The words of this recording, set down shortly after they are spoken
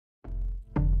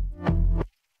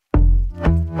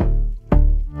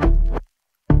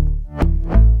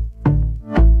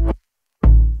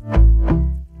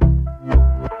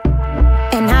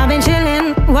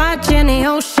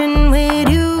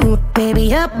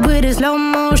with a slow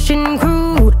motion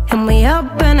crew, and we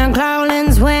up in our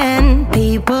cloudlands when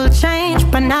people change,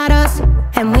 but not us.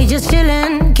 And we just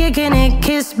chillin', kicking it,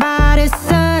 kissed by the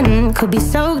sun. Could be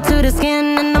soaked to the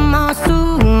skin in the mall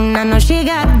soon. I know she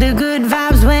got the good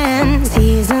vibes when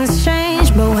seasons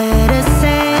change, but we're the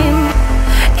same.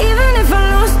 Even if I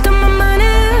lost all my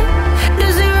money,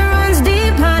 the zero runs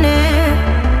deep, honey.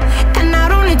 And I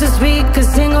don't need to speak a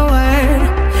single word,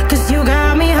 'cause you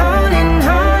got me holding,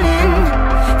 holding.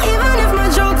 Even if my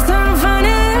jokes aren't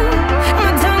funny,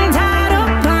 my tongue tied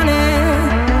up on it.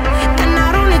 And I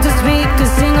don't need to speak a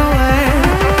single word,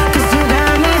 'cause you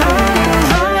got me holding,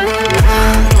 holding.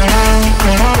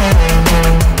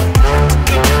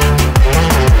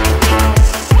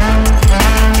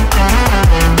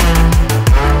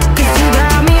 'Cause you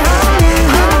got me holding,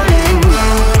 holding.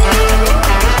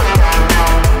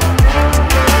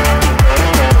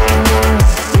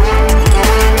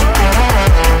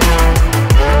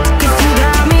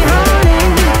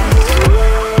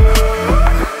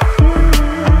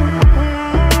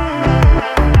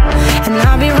 And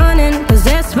I'll be running,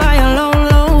 possessed by a low,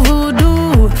 low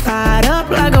voodoo. Fired up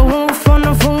like a wolf on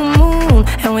a full moon.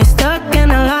 And we're stuck in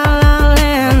a la la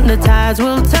land. The tides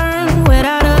will turn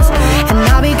without us. And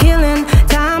I'll be killing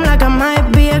time like I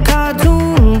might be a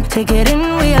cartoon. Take it in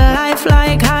real life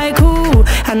like haiku.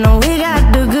 I know we got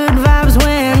the good vibes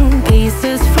when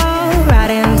pieces fall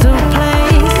right into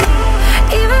place.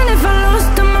 Even if I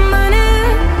lost all my money,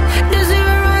 the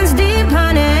zero runs deep,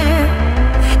 honey.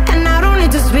 And I don't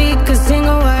need to speak a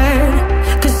single word,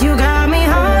 'cause you got me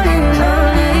holding,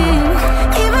 holding.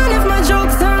 Even if my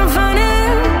jokes aren't funny,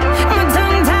 my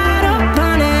tongue tied up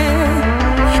on it.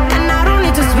 And I don't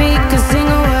need to speak a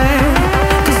single word,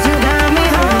 'cause you got me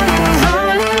holding,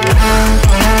 holding.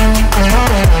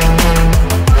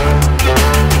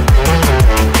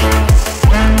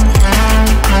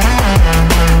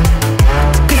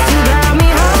 'Cause you got me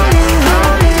holding,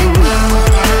 holding.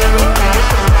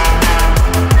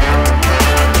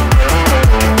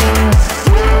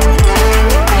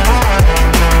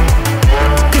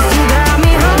 Cause you got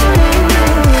me holding.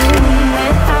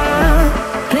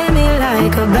 Play me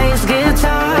like a bass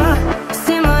guitar,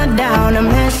 simmer down and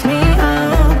mess me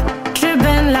up.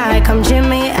 Tripping like I'm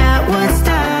Jimmy at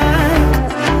Woodstock.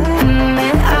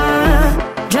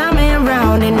 Drive me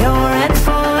around in your red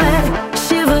Ford,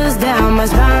 shivers down my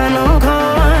spinal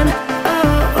cord.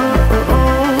 Oh, oh, oh,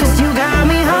 oh. 'Cause you got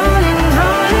me holding,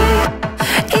 holding.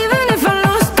 Even if I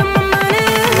lost all my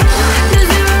money, the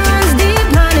zero runs deep,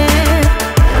 honey.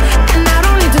 And I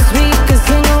don't need to speak a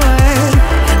single word,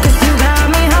 'cause you got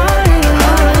me holding,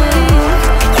 holding.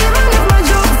 Even if my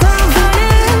jokes aren't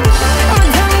funny, my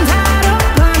tongue tied up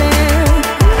on it.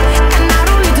 And I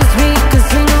don't need to speak a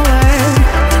single word,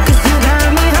 'cause you got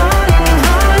me holding,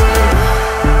 holding.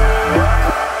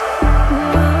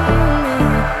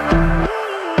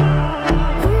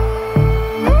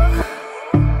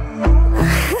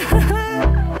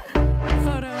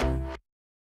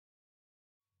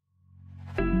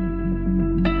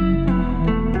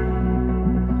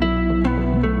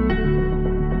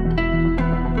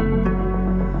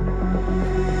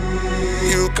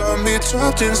 You got me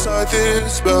trapped inside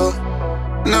this spell.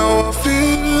 Now I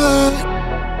feel like,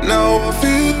 now I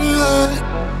feel like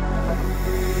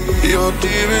your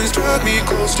demons drag me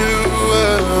close to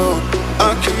hell.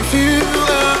 I can feel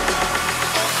that.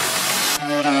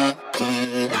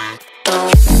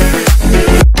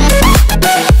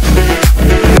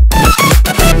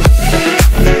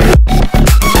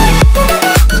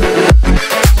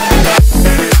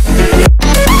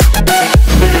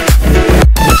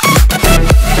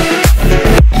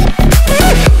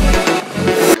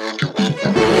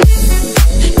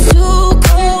 Too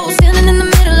cold, standing in the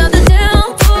middle of the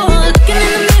downpour, looking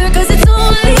in the mirror 'cause it's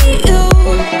only you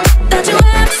that you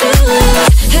have to love.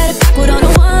 Had a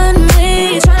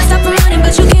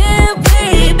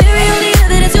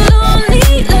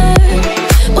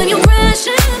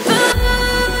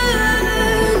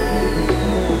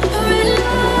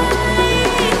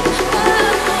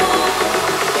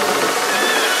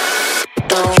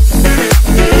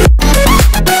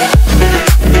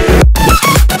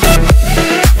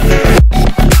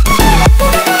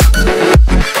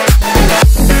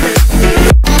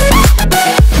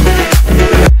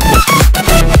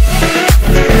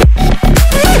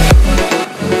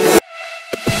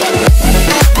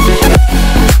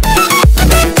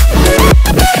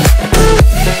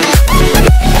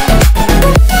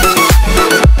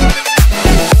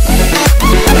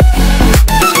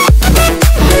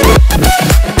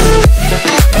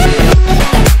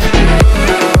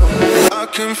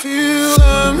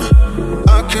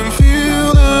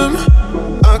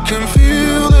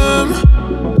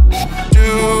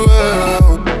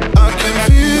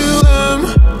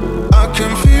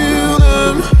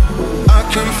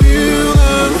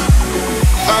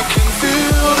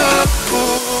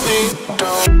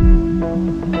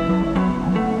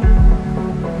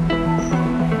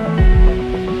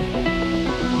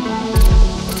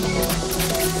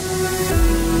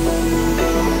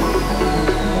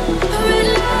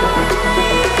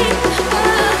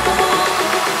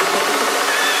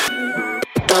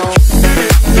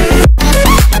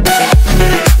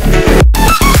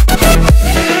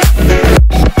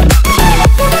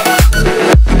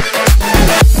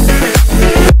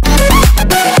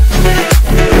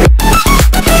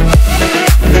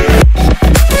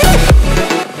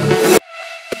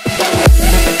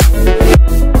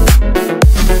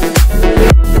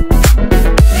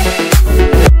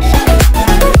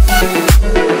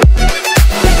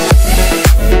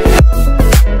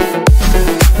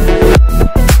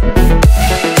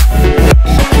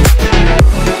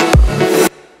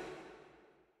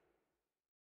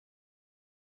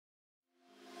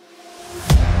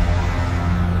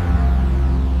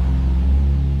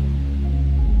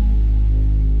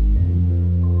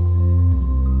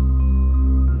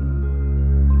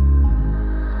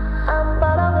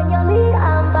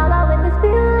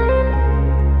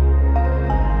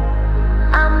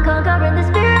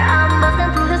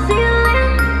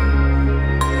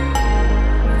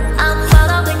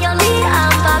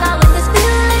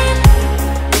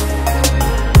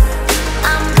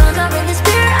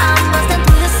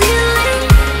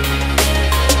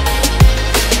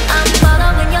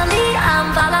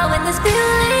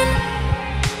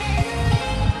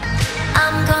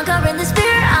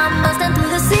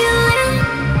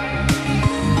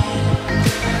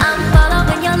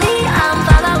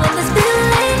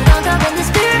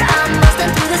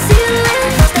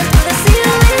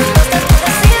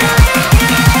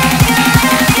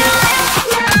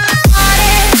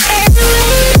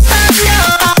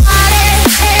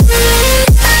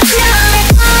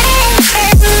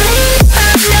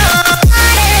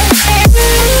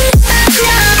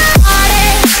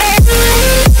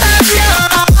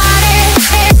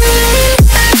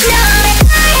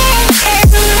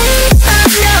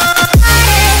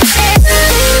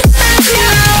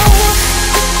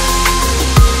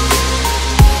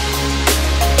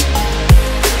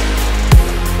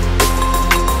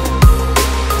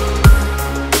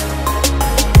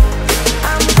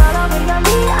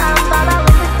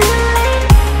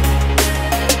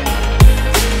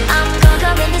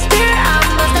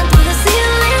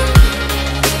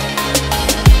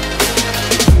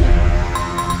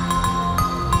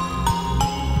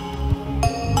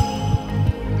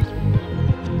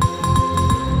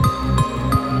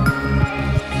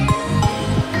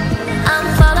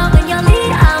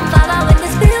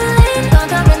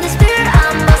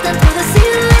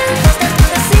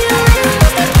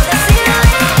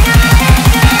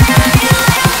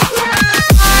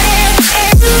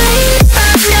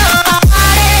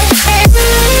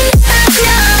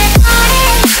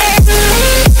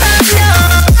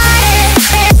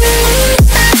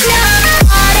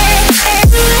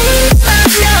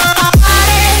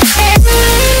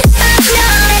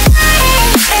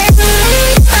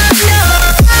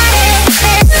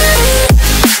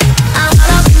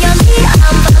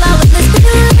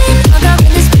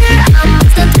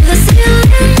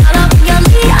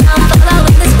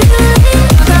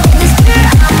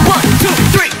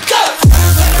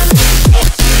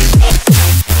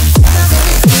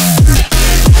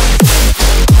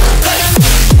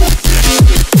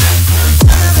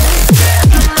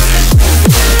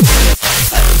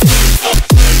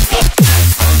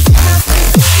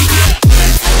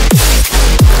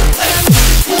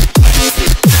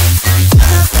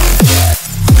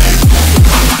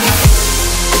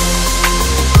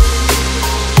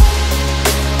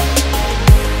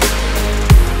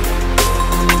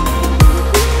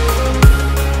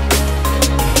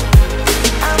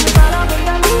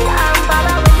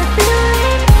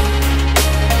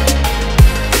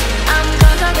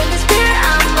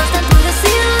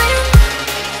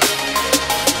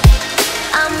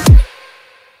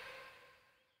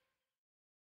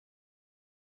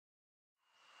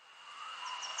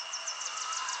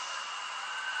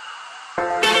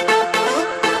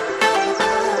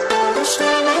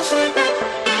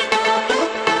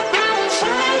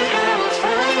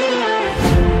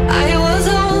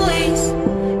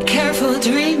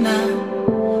now.